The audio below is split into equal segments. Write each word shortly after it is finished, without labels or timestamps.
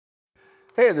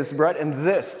Hey, this is Brett, and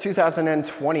this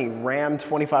 2020 Ram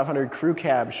 2500 Crew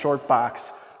Cab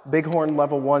Shortbox Bighorn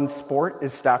Level 1 Sport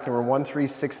is stock number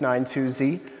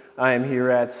 13692Z. I am here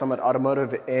at Summit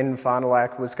Automotive in Fond du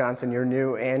Lac, Wisconsin, your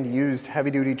new and used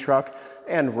heavy-duty truck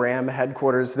and Ram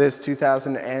headquarters. This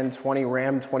 2020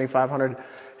 Ram 2500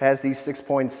 has the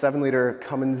 6.7-liter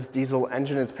Cummins diesel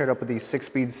engine. It's paired up with the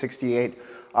 6-speed 68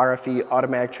 RFE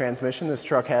automatic transmission. This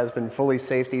truck has been fully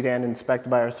safetied and inspected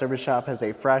by our service shop, has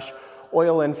a fresh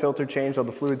oil and filter change. All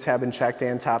the fluids have been checked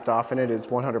and topped off, and it is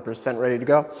 100% ready to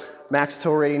go. Max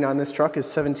tow rating on this truck is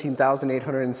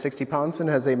 17,860 pounds and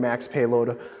has a max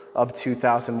payload of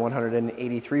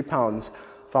 2,183 pounds.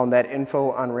 Found that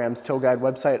info on Ram's Tow Guide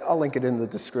website. I'll link it in the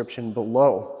description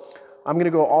below. I'm going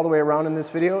to go all the way around in this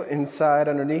video, inside,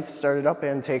 underneath, start it up,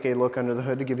 and take a look under the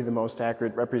hood to give you the most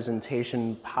accurate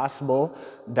representation possible.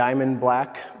 Diamond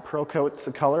black Pearlcoat's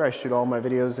the color. I shoot all my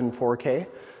videos in 4K.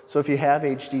 So if you have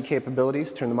HD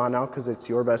capabilities, turn them on now, because it's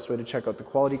your best way to check out the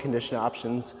quality, condition,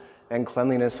 options, and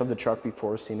cleanliness of the truck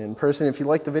before seen in person. If you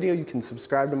like the video, you can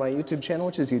subscribe to my YouTube channel,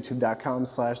 which is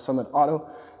youtube.com/SummitAuto.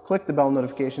 Click the bell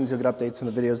notifications. You'll get updates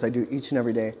on the videos I do each and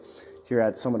every day here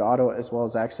at Summit Auto, as well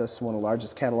as access to one of the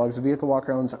largest catalogs of vehicle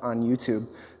walkarounds on YouTube.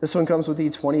 This one comes with the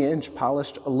 20-inch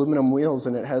polished aluminum wheels,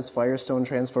 and it has Firestone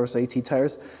Transforce AT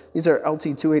tires. These are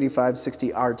L.T.C.H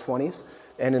 285/60 R20s.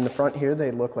 And in the front here, they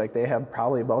look like they have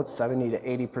probably about 70 to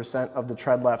 80% of the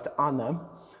tread left on them.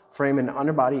 Frame and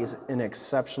underbody is in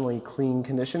exceptionally clean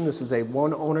condition. This is a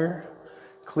one owner,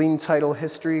 clean title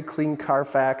history, clean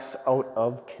CARFAX out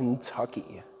of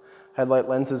Kentucky. Headlight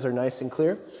lenses are nice and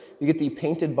clear. You get the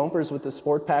painted bumpers with the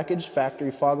sport package, factory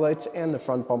fog lights, and the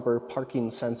front bumper parking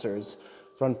sensors.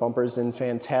 Front bumper's in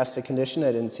fantastic condition.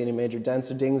 I didn't see any major dents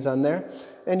or dings on there.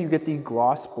 And you get the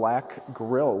gloss black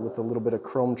grille with a little bit of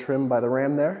chrome trim by the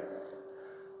Ram there.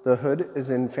 The hood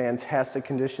is in fantastic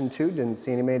condition too. Didn't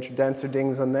see any major dents or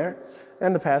dings on there.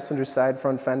 And the passenger side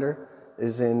front fender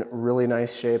is in really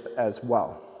nice shape as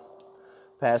well.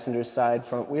 Passenger side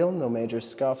front wheel, no major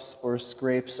scuffs or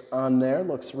scrapes on there.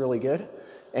 Looks really good.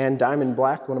 And diamond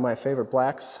black, one of my favorite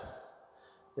blacks,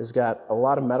 has got a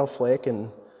lot of metal flake, and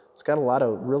it's got a lot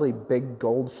of really big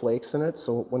gold flakes in it,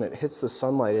 so when it hits the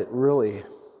sunlight, it really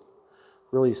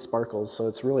sparkles, so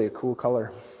it's really a cool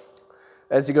color.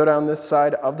 As you go down this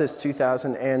side of this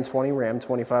 2020 Ram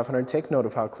 2500, take note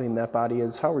of how clean that body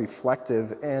is, how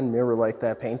reflective and mirror-like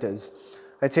that paint is.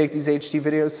 I take these HD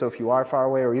videos, so if you are far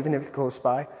away or even if you're close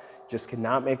by, you just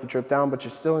cannot make the trip down, but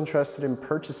you're still interested in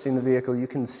purchasing the vehicle, you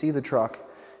can see the truck,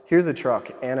 hear the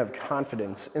truck, and have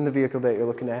confidence in the vehicle that you're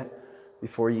looking at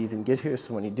before you even get here.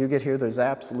 So when you do get here, there's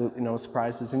absolutely no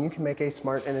surprises, and you can make a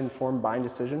smart and informed buying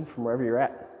decision from wherever you're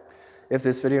at. If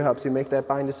this video helps you make that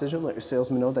buying decision, let your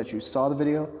salesman know that you saw the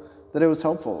video, that it was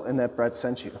helpful, and that Brett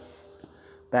sent you.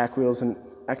 Back wheel's in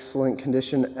excellent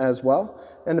condition as well,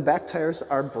 and the back tires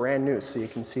are brand new, so you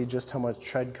can see just how much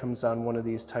tread comes on one of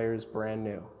these tires brand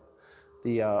new.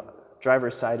 The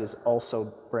driver's side is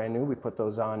also brand new. We put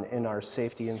those on in our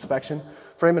safety inspection.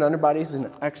 Frame and underbody is in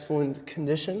excellent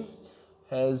condition.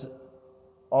 Has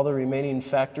all the remaining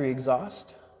factory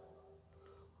exhaust.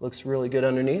 Looks really good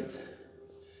underneath.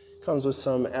 Comes with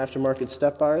some aftermarket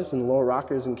step bars, and lower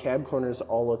rockers and cab corners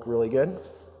all look really good.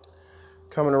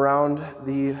 Coming around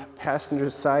the passenger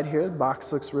side here, the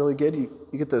box looks really good. You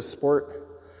get the sport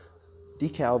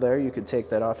decal there. You could take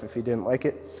that off if you didn't like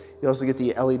it. You also get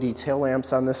the LED tail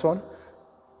lamps on this one.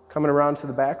 Coming around to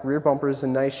the back, rear bumper is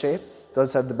in nice shape.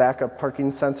 Does have the backup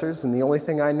parking sensors, and the only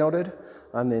thing I noted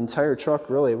on the entire truck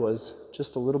really was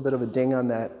just a little bit of a ding on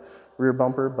that rear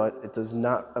bumper, but it does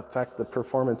not affect the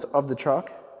performance of the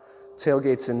truck.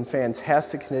 Tailgate's in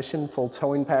fantastic condition, full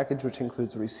towing package, which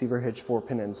includes receiver hitch,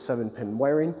 4-pin and 7-pin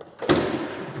wiring.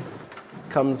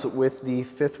 Comes with the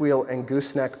fifth wheel and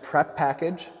gooseneck prep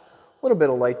package. A little bit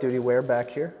of light duty wear back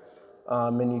here.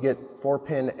 And you get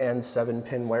 4-pin and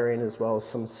 7-pin wiring, as well as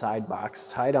some side box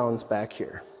tie downs back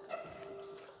here.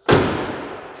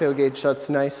 Tailgate shuts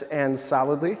nice and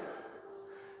solidly.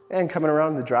 And coming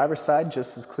around the driver's side,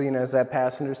 just as clean as that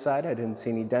passenger side. I didn't see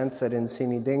any dents, I didn't see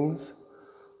any dings.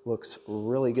 Looks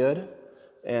really good.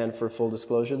 And for full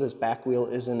disclosure, this back wheel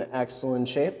is in excellent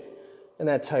shape, and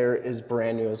that tire is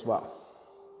brand new as well.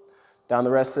 Down the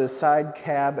rest of this side,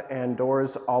 cab and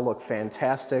doors all look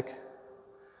fantastic.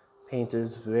 Paint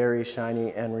is very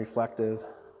shiny and reflective.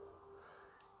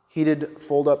 Heated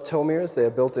fold-up tow mirrors. They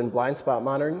have built-in blind spot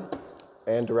monitoring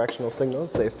and directional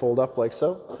signals. They fold up like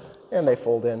so, and they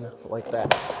fold in like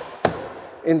that.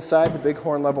 Inside, the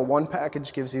Bighorn Level 1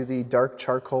 package gives you the dark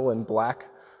charcoal and black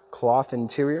cloth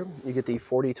interior. You get the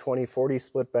 40-20-40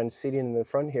 split bench seating in the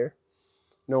front here.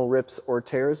 No rips or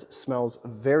tears. Smells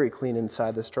very clean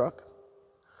inside this truck.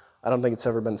 I don't think it's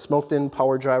ever been smoked in.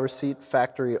 Power driver's seat,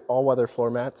 factory all-weather floor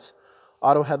mats,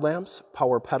 auto headlamps,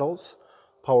 power pedals,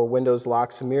 power windows,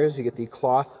 locks, and mirrors. You get the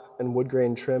cloth and wood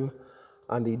grain trim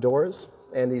on the doors,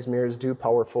 and these mirrors do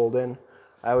power fold in.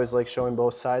 I always like showing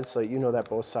both sides so you know that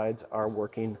both sides are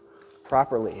working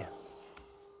properly.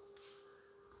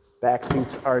 Back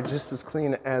seats are just as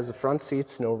clean as the front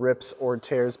seats, no rips or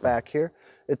tears back here.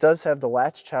 It does have the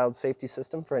Latch child safety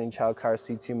system for any child car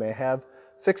seats you may have.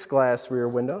 Fixed glass rear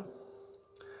window.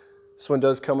 This one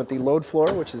does come with the load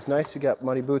floor, which is nice. You got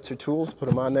muddy boots or tools, put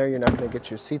them on there. You're not going to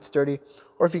get your seats dirty.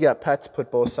 Or if you got pets,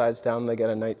 put both sides down. They got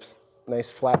a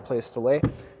nice flat place to lay,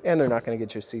 and they're not going to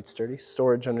get your seats dirty.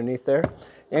 Storage underneath there.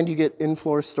 And you get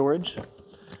in-floor storage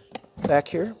back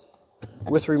here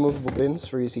with removable bins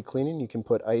for easy cleaning. You can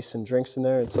put ice and drinks in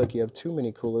there. It's like you have 2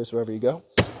 mini coolers wherever you go.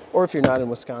 Or if you're not in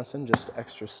Wisconsin, just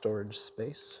extra storage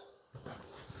space.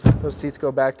 Those seats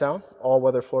go back down.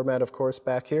 All-weather floor mat, of course,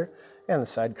 back here. And the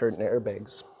side curtain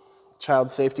airbags.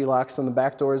 Child safety locks on the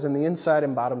back doors, and the inside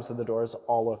and bottoms of the doors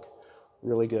all look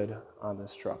really good on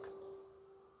this truck.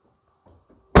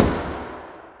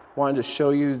 Wanted to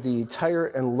show you the tire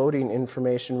and loading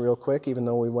information real quick, even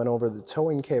though we went over the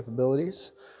towing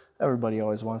capabilities. Everybody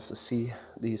always wants to see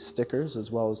these stickers as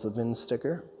well as the VIN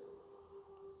sticker.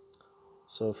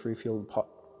 So feel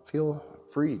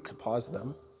free to pause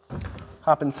them.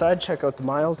 Hop inside, check out the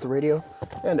miles, the radio,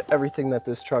 and everything that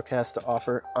this truck has to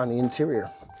offer on the interior.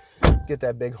 Get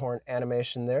that big horn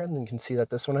animation there, and you can see that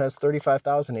this one has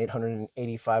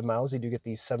 35,885 miles. You do get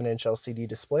the 7-inch LCD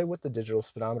display with the digital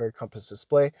speedometer, compass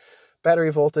display,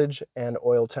 battery voltage, and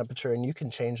oil temperature, and you can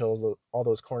change all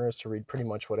those corners to read pretty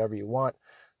much whatever you want.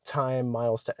 Time,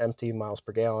 miles to empty, miles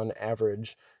per gallon,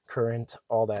 average, current,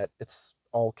 all that. It's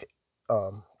all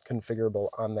configurable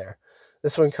on there.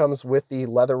 This one comes with the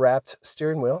leather-wrapped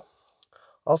steering wheel.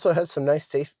 Also has some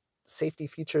nice safety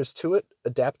features to it.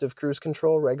 Adaptive cruise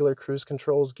control, regular cruise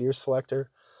controls, gear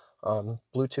selector,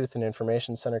 Bluetooth and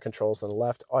information center controls on the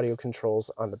left, audio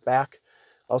controls on the back.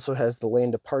 Also has the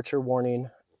lane departure warning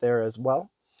there as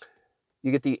well.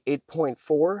 You get the 8.4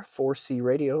 4C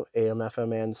radio, AM,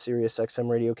 FM, and Sirius XM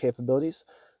radio capabilities.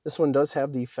 This one does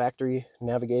have the factory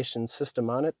navigation system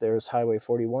on it. There's Highway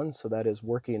 41, so that is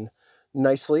working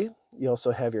nicely. You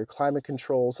also have your climate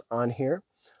controls on here,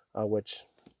 which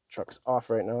truck's off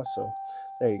right now, so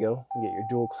there you go. You get your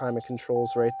dual climate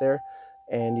controls right there,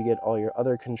 and you get all your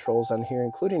other controls on here,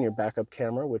 including your backup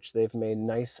camera, which they've made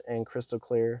nice and crystal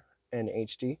clear and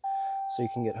HD, so you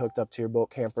can get hooked up to your boat,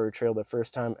 camper, or trail the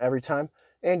first time, every time,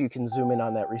 and you can zoom in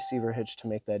on that receiver hitch to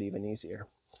make that even easier.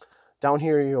 Down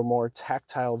here, your more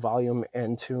tactile volume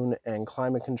and tune and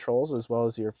climate controls, as well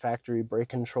as your factory brake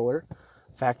controller,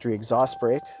 factory exhaust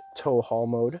brake, tow haul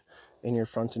mode, and your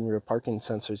front and rear parking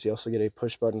sensors. You also get a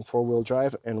push button 4-wheel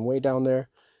drive, and way down there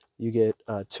you get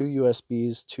 2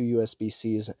 USBs, 2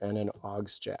 USB-Cs, and an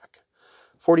aux jack.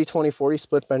 40-20-40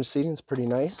 split bench seating is pretty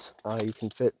nice. You can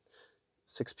fit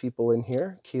 6 people in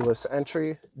here. Keyless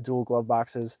entry, dual glove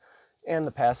boxes, and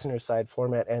the passenger side floor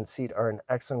mat and seat are in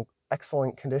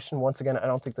excellent condition. Once again, I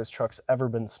don't think this truck's ever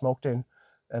been smoked in,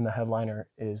 and the headliner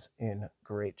is in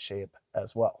great shape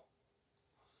as well.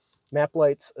 Map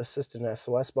lights, assist and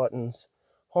SOS buttons,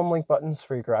 Homelink buttons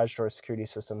for your garage door security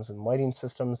systems and lighting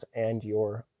systems, and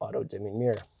your auto dimming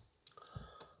mirror.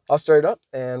 I'll start it up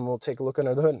and we'll take a look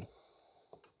under the hood.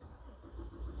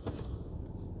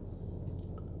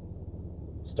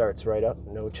 Starts right up,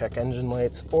 no check engine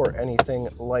lights or anything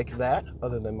like that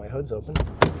other than my hood's open.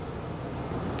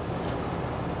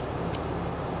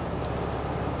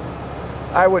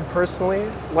 I would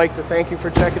personally like to thank you for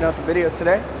checking out the video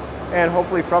today. And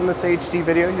hopefully from this HD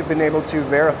video, you've been able to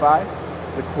verify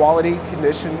the quality,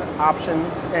 condition,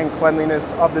 options, and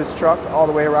cleanliness of this truck all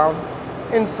the way around,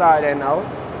 inside and out.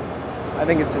 I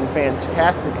think it's in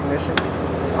fantastic condition.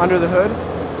 Under the hood,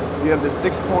 you have the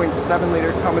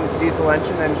 6.7-liter Cummins diesel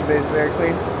engine bay is very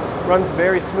clean. Runs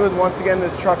very smooth. Once again,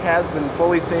 this truck has been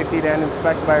fully safetied and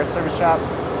inspected by our service shop.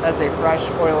 Has a fresh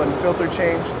oil and filter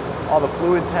change. All the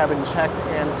fluids have been checked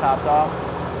and topped off.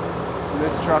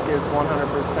 This truck is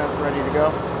 100% ready to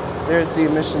go. There's the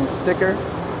emissions sticker.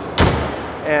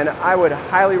 And I would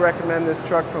highly recommend this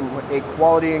truck from a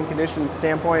quality and condition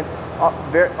standpoint.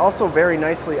 Also very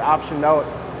nicely optioned out.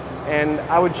 And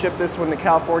I would ship this one to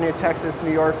California, Texas,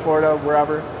 New York, Florida,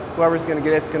 wherever. Whoever's gonna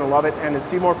get it's gonna love it. And to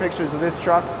see more pictures of this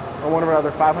truck or one of our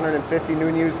other 550 new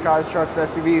and used cars, trucks,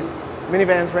 SUVs,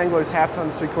 minivans, Wranglers, half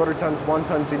tons, 3/4 tons, 1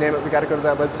 tons, you name it, we got to go to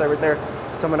that website right there,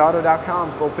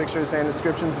 summitauto.com. Full pictures and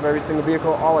descriptions of every single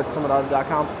vehicle, all at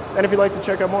summitauto.com. And if you'd like to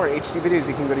check out more HD videos,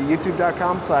 you can go to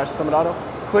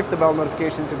youtube.com/summitauto, Click the bell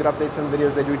notification to get updates on the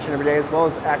videos I do each and every day, as well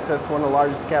as access to one of the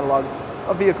largest catalogs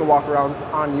of vehicle walkarounds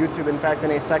on YouTube. In fact,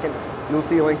 in a second, you'll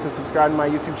see a link to subscribe to my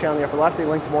YouTube channel in the upper left, a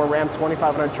link to more Ram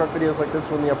 2500 truck videos like this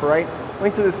one in the upper right,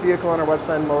 link to this vehicle on our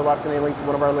website in the lower left, and a link to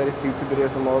one of our latest YouTube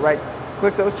videos in the lower right.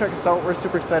 Click those, check us out. We're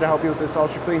super excited to help you with this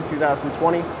ultra clean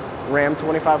 2020 Ram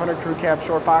 2500 Crew Cab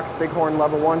Short Box Bighorn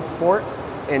Level 1 Sport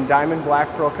in Diamond Black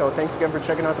Pearlcoat. Thanks again for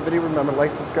checking out the video. Remember to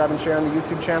like, subscribe, and share on the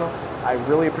YouTube channel. I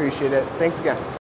really appreciate it. Thanks again.